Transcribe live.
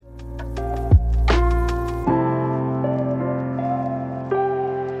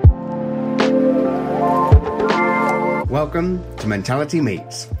welcome to Mentality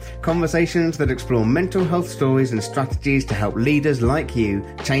Meets, conversations that explore mental health stories and strategies to help leaders like you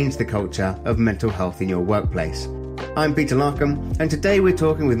change the culture of mental health in your workplace. I'm Peter Larkham, and today we're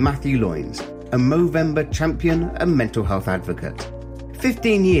talking with Matthew Loynes, a Movember champion and mental health advocate.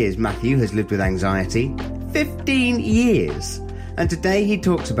 15 years Matthew has lived with anxiety. 15 years! And today he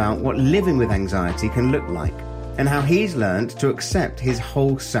talks about what living with anxiety can look like, and how he's learned to accept his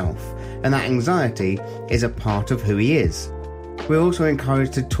whole self, and that anxiety is a part of who he is. We're also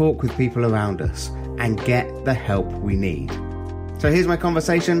encouraged to talk with people around us and get the help we need. So here's my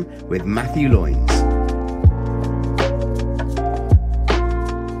conversation with Matthew Loynes.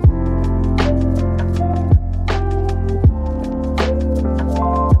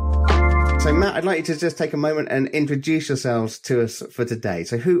 So Matt, I'd like you to just take a moment and introduce yourselves to us for today.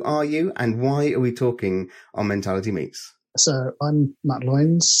 So who are you and why are we talking on Mentality Meets? So I'm Matt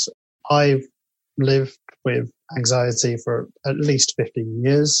Loynes. I've lived with anxiety for at least 15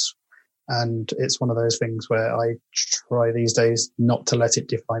 years. And it's one of those things where I try these days not to let it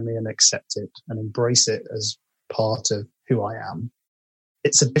define me and accept it and embrace it as part of who I am.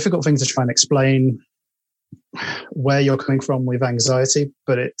 It's a difficult thing to try and explain where you're coming from with anxiety,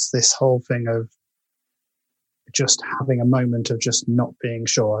 but it's this whole thing of just having a moment of just not being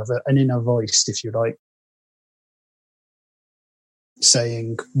sure, of an inner voice, if you like,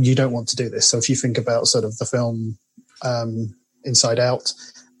 saying you don't want to do this. So if you think about sort of the film Inside Out,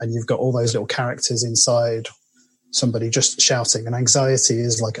 and you've got all those little characters inside somebody just shouting, and anxiety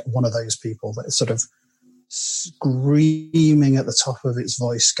is like one of those people that is sort of screaming at the top of its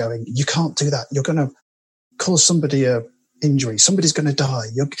voice going, you can't do that, you're going to cause somebody a injury, somebody's going to die,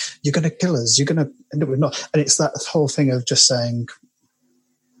 you're going to kill us, you're going to end up with not. And it's that whole thing of just saying,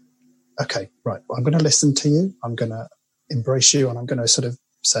 okay, right, I'm going to listen to you, I'm going to embrace you, and I'm going to sort of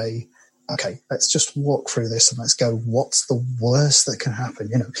say, okay, let's just walk through this and let's go, what's the worst that can happen?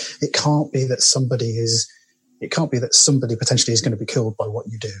 You know, it can't be that somebody potentially is going to be killed by what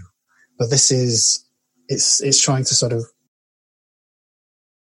you do. But this is, it's trying to sort of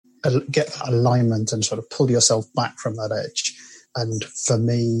get that alignment and sort of pull yourself back from that edge. And for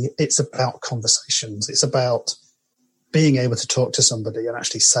me, it's about conversations. It's about being able to talk to somebody and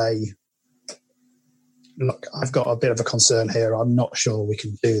actually say, look, I've got a bit of a concern here. I'm not sure we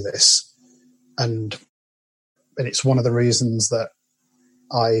can do this. And it's one of the reasons that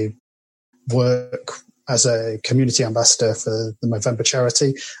I work as a community ambassador for the Movember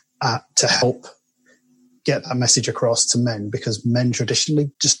charity to help get that message across to men, because men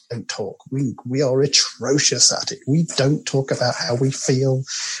traditionally just don't talk. We are atrocious at it. We don't talk about how we feel.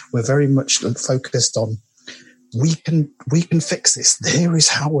 We're very much focused on, we can fix this. There is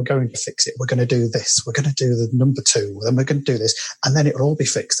how we're going to fix it. We're going to do this. We're going to do the number 2. Then we're going to do this. And then it'll all be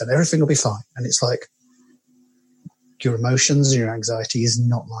fixed and everything will be fine. And it's like, your emotions and your anxiety is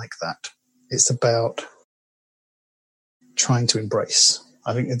not like that. It's about trying to embrace.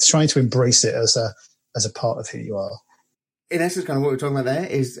 I think it's trying to embrace it as a part of who you are. In essence, kind of what we're talking about there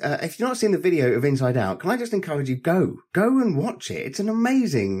is, if you've not seen the video of Inside Out, can I just encourage you, go and watch it. It's an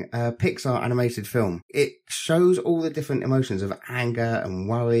amazing Pixar animated film. It shows all the different emotions of anger and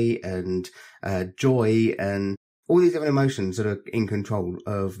worry and joy and all these different emotions that are in control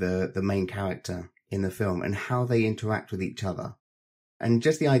of the main character in the film and how they interact with each other. And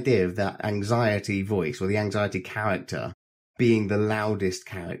just the idea of that anxiety voice or the anxiety character being the loudest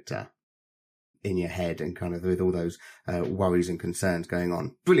character in your head and kind of with all those worries and concerns going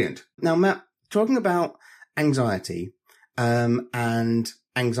on. Brilliant. Now, Matt, talking about anxiety and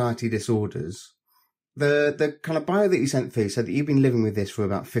anxiety disorders, the kind of bio that you sent through said that you've been living with this for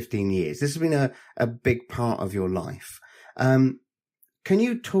about 15 years. This has been a big part of your life. Can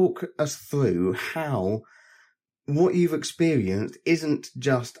you talk us through how what you've experienced isn't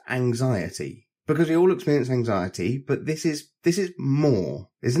just anxiety? Because we all experience anxiety, but this is more,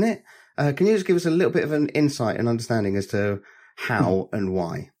 isn't it? Can you just give us a little bit of an insight and understanding as to how and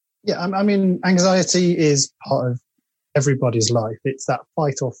why? Yeah, I mean, anxiety is part of everybody's life. It's that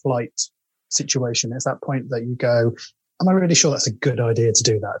fight or flight situation. It's that point that you go, am I really sure that's a good idea to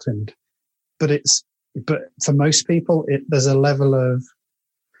do that? But for most people, there's a level of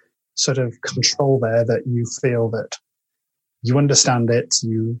sort of control there that you feel that you understand it,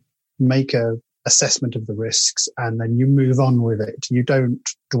 you make a assessment of the risks, and then you move on with it. You don't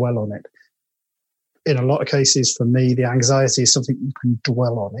dwell on it. In a lot of cases, for me, the anxiety is something you can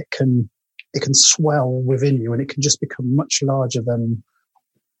dwell on. It can swell within you, and it can just become much larger than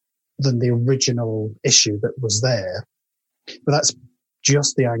the original issue that was there. But that's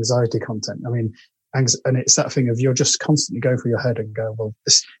just the anxiety content. I mean, and it's that thing of you're just constantly going through your head and go, well,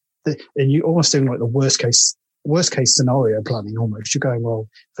 and you almost doing like the worst case worst case scenario planning almost. You're going, well,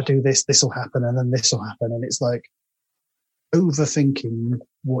 if I do this, this will happen, and then this will happen. And it's like overthinking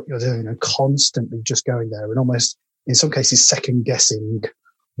what you're doing and constantly just going there and almost, in some cases, second guessing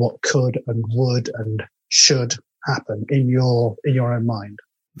what could and would and should happen in your own mind.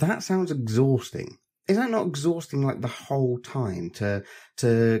 That sounds exhausting. Is that not exhausting like the whole time to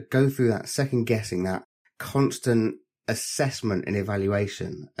go through that second guessing, that constant assessment and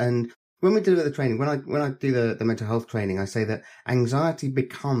evaluation? And when we do the training, when I do the mental health training, I say that anxiety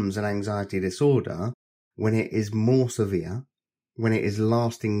becomes an anxiety disorder when it is more severe, when it is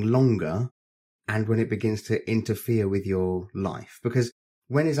lasting longer, and when it begins to interfere with your life. Because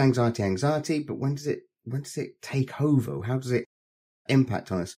when is anxiety, but when does it take over? How does it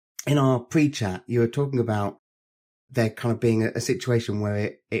impact on us? In our pre-chat, you were talking about there kind of being a situation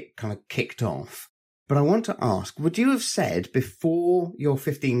where it kind of kicked off. But I want to ask, would you have said before your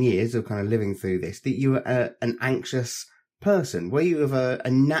 15 years of kind of living through this that you were an anxious person? Were you of a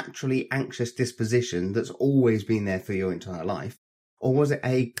naturally anxious disposition that's always been there through your entire life? Or was it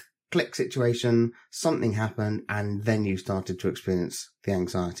a click situation, something happened, and then you started to experience the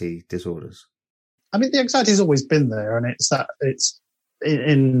anxiety disorders? I mean, the anxiety has always been there, and it's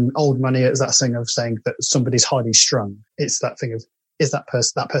in old money, it's that thing of saying that somebody's highly strung. It's that thing of, is that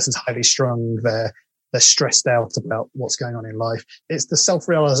person's highly strung? They're stressed out about what's going on in life. It's the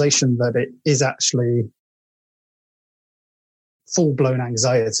self-realization that it is actually full-blown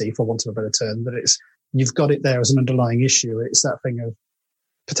anxiety, for want of a better term, that you've got it there as an underlying issue. It's that thing of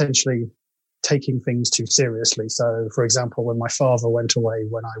potentially taking things too seriously. So, for example, when my father went away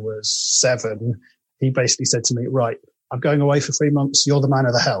when I was 7, he basically said to me, right, I'm going away for 3 months. You're the man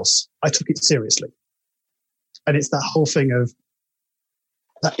of the house. I took it seriously. And it's that whole thing of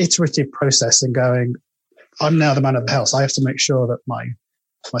that iterative process and going, I'm now the man of the house. I have to make sure that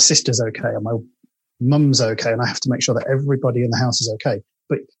my sister's okay and my mum's okay. And I have to make sure that everybody in the house is okay.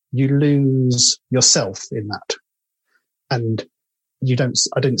 But you lose yourself in that. And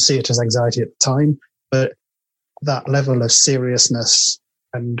I didn't see it as anxiety at the time, but that level of seriousness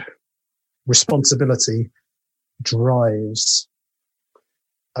and responsibility drives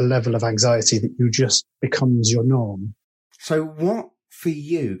a level of anxiety that you just becomes your norm. So what for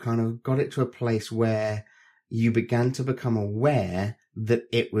you kind of got it to a place where you began to become aware that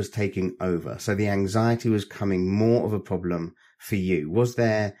it was taking over? So the anxiety was becoming more of a problem for you. Was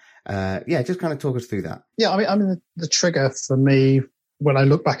there, just kind of talk us through that. Yeah. I mean, the trigger for me, when I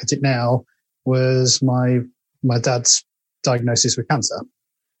look back at it now, was my dad's diagnosis with cancer.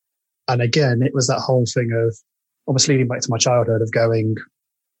 And again, it was that whole thing of almost leading back to my childhood of going,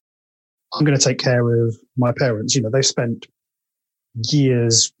 I'm going to take care of my parents. You know, they've spent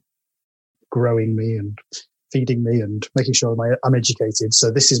years growing me and feeding me and making sure I'm educated.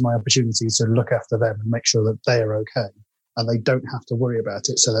 So this is my opportunity to look after them and make sure that they are okay and they don't have to worry about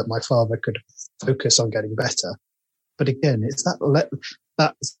it, so that my father could focus on getting better. But again, it's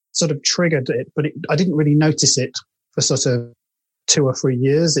that sort of triggered it, but I didn't really notice it for sort of 2 or 3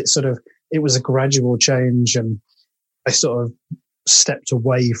 years. It was a gradual change, and I sort of stepped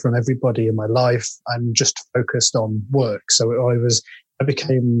away from everybody in my life and just focused on work. So I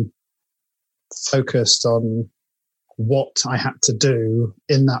became focused on what I had to do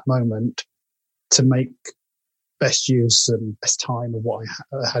in that moment to make best use and best time of what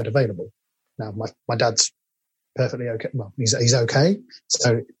I had available. Now, my dad's perfectly okay. Well, he's okay.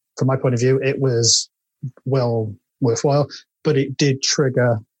 So from my point of view, it was well worthwhile, but it did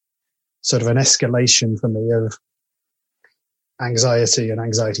trigger sort of an escalation for me of anxiety and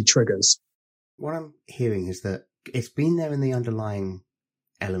anxiety triggers. What I'm hearing is that it's been there in the underlying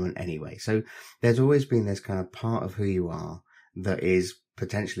element anyway. So there's always been this kind of part of who you are that is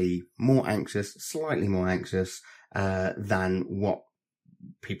potentially more anxious, slightly more anxious, than what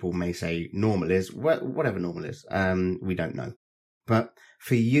people may say normal is, whatever normal is. We don't know. But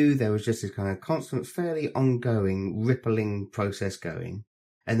for you, there was just this kind of constant, fairly ongoing, rippling process going.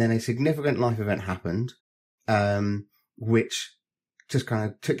 And then a significant life event happened, which just kind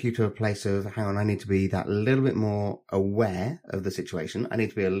of took you to a place of, hang on, I need to be that little bit more aware of the situation. I need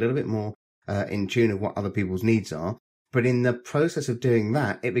to be a little bit more in tune of what other people's needs are. But in the process of doing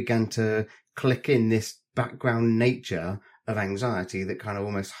that, it began to click in this background nature of anxiety that kind of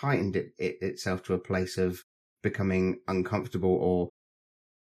almost heightened itself to a place of becoming uncomfortable or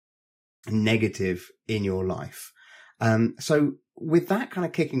negative in your life. So with that kind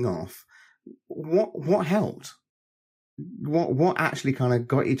of kicking off, what helped? What actually kind of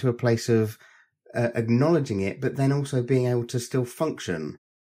got you to a place of acknowledging it, but then also being able to still function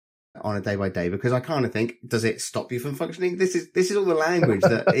on a day by day? Because I kind of think, does it stop you from functioning? This is all the language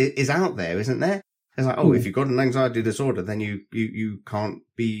that is out there, isn't there? It's like, oh, if you've got an anxiety disorder, then you can't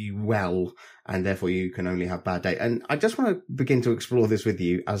be well, and therefore you can only have bad days. And I just want to begin to explore this with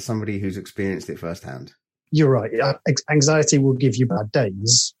you as somebody who's experienced it firsthand. You're right. Anxiety will give you bad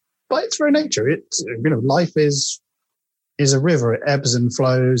days, but it's very nature. Life is a river. It ebbs and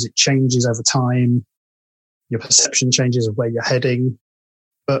flows. It changes over time. Your perception changes of where you're heading.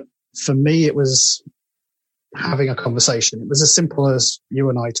 But for me, it was having a conversation. It was as simple as you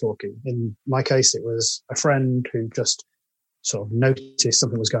and I talking. In my case, it was a friend who just sort of noticed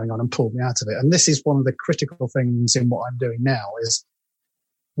something was going on and pulled me out of it. And this is one of the critical things in what I'm doing now is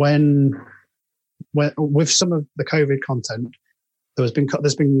when with some of the COVID content, there's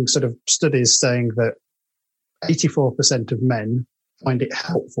been sort of studies saying that 84% of men find it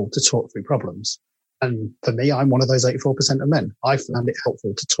helpful to talk through problems. And for me, I'm one of those 84% of men. I found it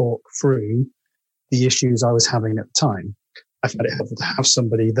helpful to talk through the issues I was having at the time. I found it helpful to have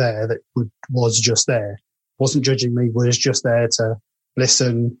somebody there that was just there, wasn't judging me, was just there to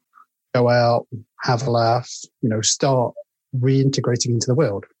listen, go out, have a laugh, start reintegrating into the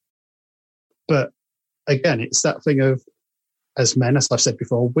world. But again, it's that thing of, as men, as I've said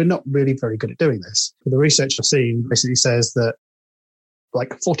before, we're not really very good at doing this. The research I've seen basically says that like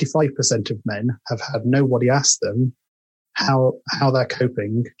 45% of men have had nobody ask them how they're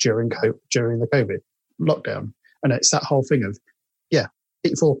coping during the COVID lockdown. And it's that whole thing of,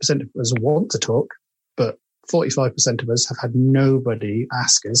 84% of us want to talk, but 45% of us have had nobody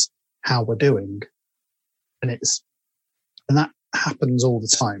ask us how we're doing. And that happens all the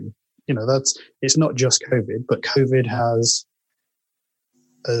time. It's not just COVID, but COVID has,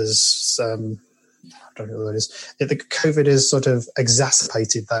 I don't know what it is. COVID has sort of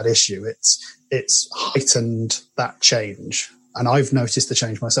exacerbated that issue. It's heightened that change, and I've noticed the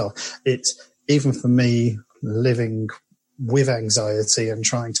change myself. It's even for me living with anxiety and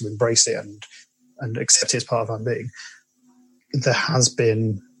trying to embrace it and accept it as part of my being. There has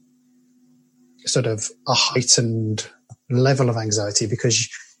been sort of a heightened level of anxiety because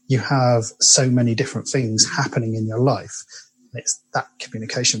you have so many different things happening in your life. It's that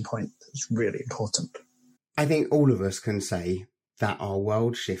communication point that's really important. I think all of us can say that our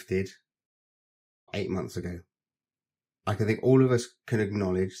world shifted 8 months ago. I think all of us can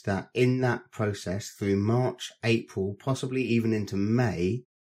acknowledge that in that process through March, April, possibly even into May,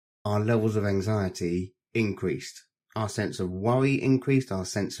 our levels of anxiety increased. Our sense of worry increased, our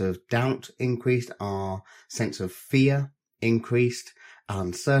sense of doubt increased, our sense of fear increased,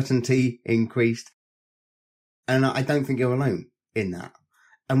 uncertainty increased. And I don't think you're alone in that.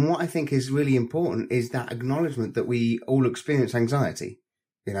 And what I think is really important is that acknowledgement that we all experience anxiety.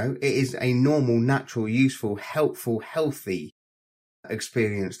 It is a normal, natural, useful, helpful, healthy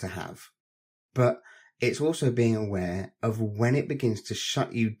experience to have. But it's also being aware of when it begins to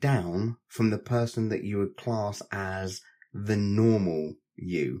shut you down from the person that you would class as the normal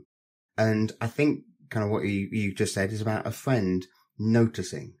you. And I think kind of what you just said is about a friend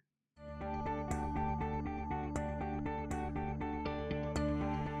noticing.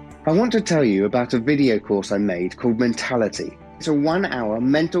 I want to tell you about a video course I made called Mentality. It's a 1-hour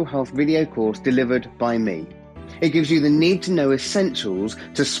mental health video course delivered by me. It gives you the need-to-know essentials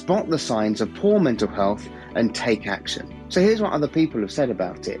to spot the signs of poor mental health and take action. So here's what other people have said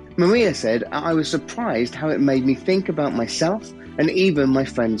about it. Maria said, I was surprised how it made me think about myself and even my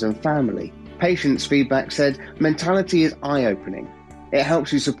friends and family. Patients' feedback said, Mentality is eye-opening. It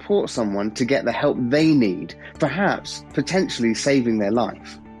helps you support someone to get the help they need, perhaps potentially saving their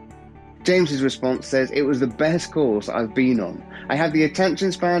life. James's response says, it was the best course I've been on. I had the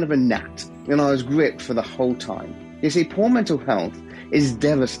attention span of a gnat, and I was gripped for the whole time. You see, poor mental health is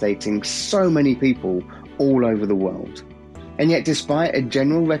devastating so many people all over the world. And yet, despite a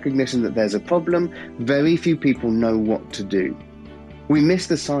general recognition that there's a problem, very few people know what to do. We miss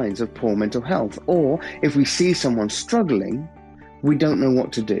the signs of poor mental health, or if we see someone struggling, we don't know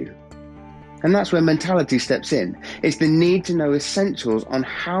what to do. And that's where Mentality steps in. It's the need to know essentials on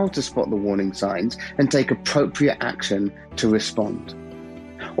how to spot the warning signs and take appropriate action to respond.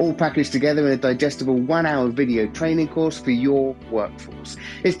 All packaged together in a digestible 1-hour video training course for your workforce.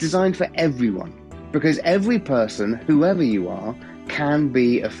 It's designed for everyone, because every person, whoever you are, can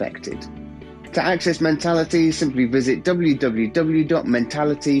be affected. To access Mentality, simply visit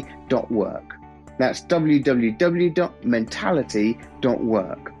www.mentality.work. That's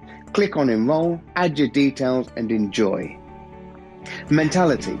www.mentality.work. Click on Enroll, add your details, and enjoy.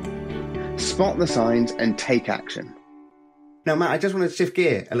 Mentality. Spot the signs and take action. Now, Matt, I just want to shift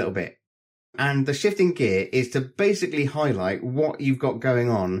gear a little bit. And the shifting gear is to basically highlight what you've got going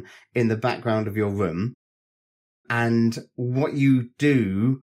on in the background of your room and what you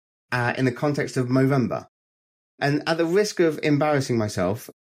do in the context of Movember. And at the risk of embarrassing myself,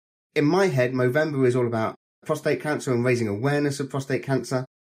 in my head, Movember is all about prostate cancer and raising awareness of prostate cancer.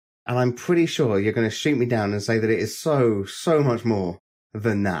 And I'm pretty sure you're going to shoot me down and say that it is so much more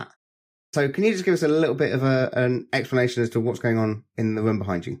than that. So can you just give us a little bit of an explanation as to what's going on in the room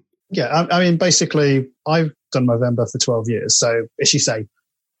behind you? Yeah, I mean, basically, I've done Movember for 12 years. So as you say,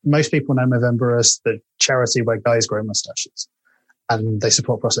 most people know Movember as the charity where guys grow mustaches and they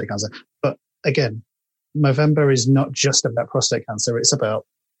support prostate cancer. But again, Movember is not just about prostate cancer. It's about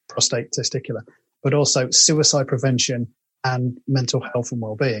prostate testicular, but also suicide prevention and mental health and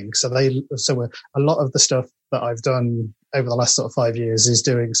well-being. So a lot of the stuff that I've done over the last sort of 5 years is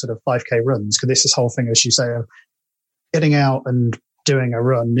doing sort of 5K runs. Because this whole thing, as you say, of getting out and doing a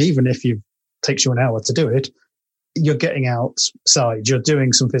run, even if it takes you an hour to do it, you're getting outside, you're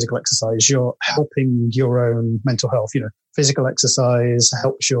doing some physical exercise, you're helping your own mental health. Physical exercise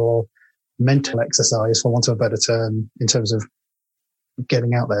helps your mental exercise, for want of a better term, in terms of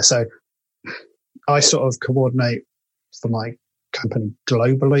getting out there. So I sort of coordinate for my company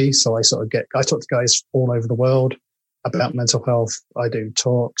globally. So I talk to guys all over the world about mental health. I do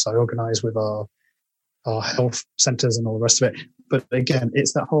talks, I organize with our health centers and all the rest of it. But again,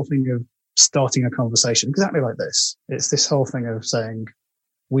 it's that whole thing of starting a conversation exactly like this. It's this whole thing of saying,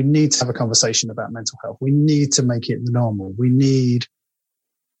 we need to have a conversation about mental health. We need to make it normal. We need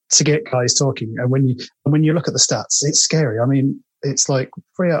to get guys talking. And when you look at the stats, it's scary. I mean, it's like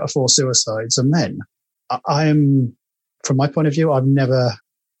 3 out of 4 suicides are men. From my point of view, I've never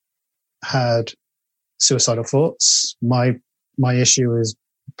had suicidal thoughts. My issue is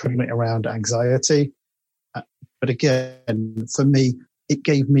predominantly around anxiety. But again, for me, it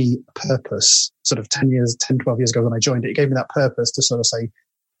gave me a purpose. Sort of 12 years ago when I joined it gave me that purpose to sort of say,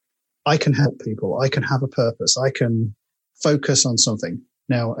 I can help people. I can have a purpose. I can focus on something.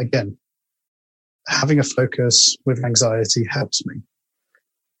 Now, again, having a focus with anxiety helps me.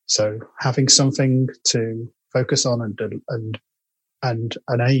 So having something to focus on and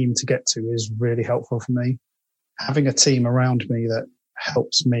an aim to get to is really helpful for me. Having a team around me that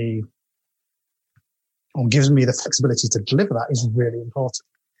helps me or gives me the flexibility to deliver that is really important.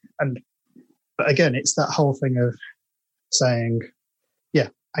 But again, it's that whole thing of saying, yeah,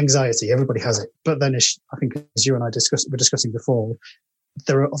 anxiety, everybody has it. But then I think as you and I were discussing before,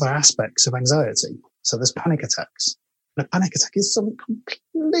 there are other aspects of anxiety. So there's panic attacks. And a panic attack is something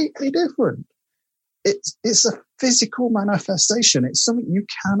completely different. It's a physical manifestation. It's something you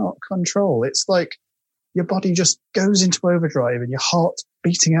cannot control. It's like your body just goes into overdrive and your heart's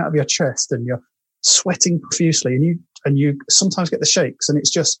beating out of your chest and you're sweating profusely and you sometimes get the shakes and it's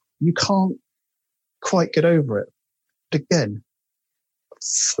just, you can't quite get over it. But again,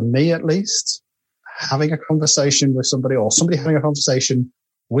 for me at least, having a conversation with somebody or somebody having a conversation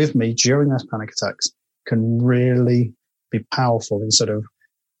with me during those panic attacks can really be powerful in sort of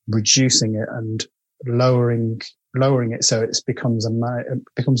reducing it and lowering it so it becomes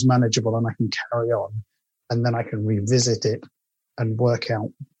manageable and I can carry on, and then I can revisit it and work out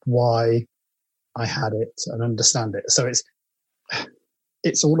why I had it and understand it. So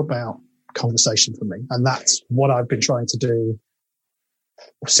it's all about conversation for me, and that's what I've been trying to do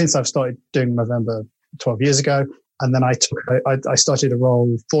since I've started doing Movember 12 years ago. And then I started a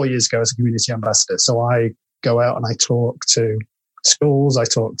role 4 years ago as a community ambassador. So I go out and I talk to schools, I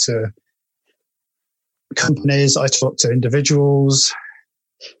talk to companies, I talk to individuals,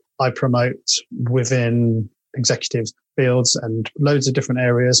 I promote within executives fields and loads of different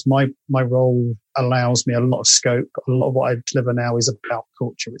areas. My role allows me a lot of scope. A lot of what I deliver now is about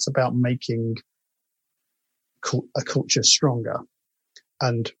culture. It's about making a culture stronger.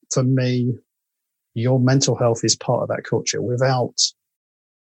 And for me, your mental health is part of that culture. Without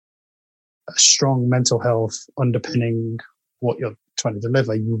a strong mental health underpinning what you're trying to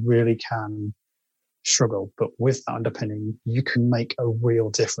deliver, you really can struggle. But with that underpinning, you can make a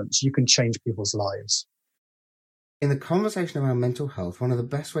real difference. You can change people's lives. In the conversation around mental health, one of the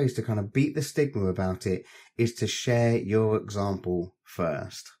best ways to kind of beat the stigma about it is to share your example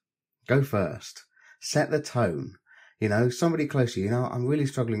first. Go first. Set the tone. Somebody close to you, I'm really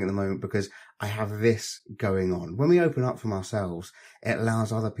struggling at the moment because I have this going on. When we open up from ourselves, it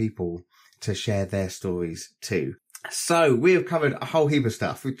allows other people to share their stories too. So we have covered a whole heap of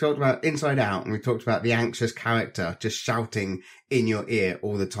stuff. We've talked about Inside Out, and we talked about the anxious character just shouting in your ear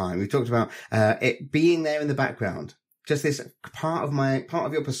all the time. We talked about it being there in the background. Just this part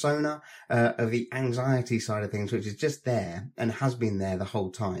of your persona, of the anxiety side of things, which is just there and has been there the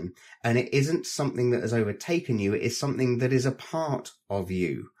whole time. And it isn't something that has overtaken you. It is something that is a part of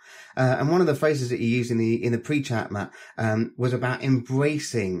you. And one of the phrases that you used in the pre-chat, Matt, was about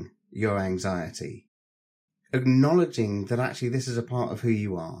embracing your anxiety. Acknowledging that actually this is a part of who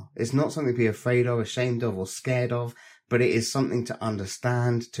you are. It's not something to be afraid of, ashamed of, or scared of, but it is something to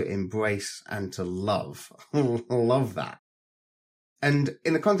understand, to embrace, and to love. Love that. And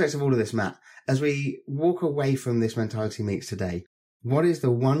in the context of all of this, Matt, as we walk away from this Mentality Meets today, what is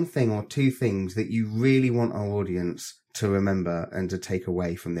the one thing or two things that you really want our audience to remember and to take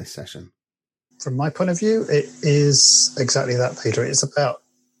away from this session? From my point of view, it is exactly that, Peter. It's about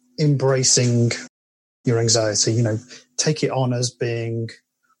embracing your anxiety, take it on as being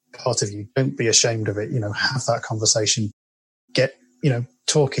part of you. Don't be ashamed of it, have that conversation,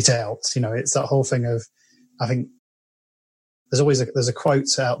 talk it out. It's that whole thing of, I think there's a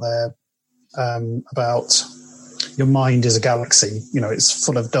quote out there about your mind is a galaxy, it's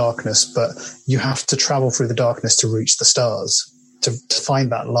full of darkness, but you have to travel through the darkness to reach the stars, to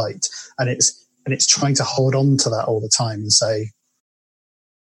find that light. And it's trying to hold on to that all the time and say,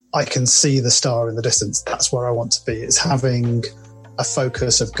 I can see the star in the distance. That's where I want to be. It's having a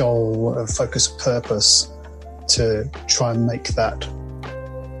focus of goal, a focus of purpose to try and make that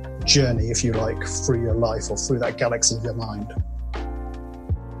journey, if you like, through your life or through that galaxy of your mind.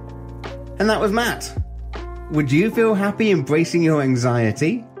 And that was Matt. Would you feel happy embracing your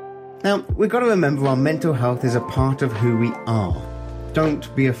anxiety? Now, we've got to remember our mental health is a part of who we are.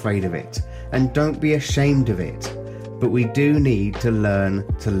 Don't be afraid of it, and don't be ashamed of it. But we do need to learn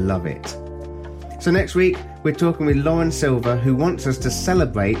to love it. So next week, we're talking with Lauren Silver, who wants us to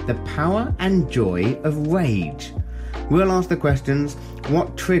celebrate the power and joy of rage. We'll ask the questions,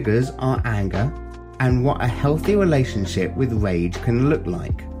 what triggers our anger, and what a healthy relationship with rage can look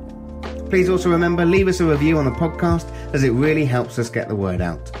like. Please also remember, leave us a review on the podcast, as it really helps us get the word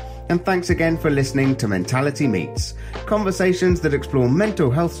out. And thanks again for listening to Mentality Meets, conversations that explore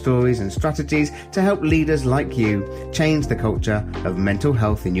mental health stories and strategies to help leaders like you change the culture of mental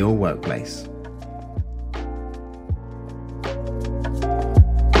health in your workplace.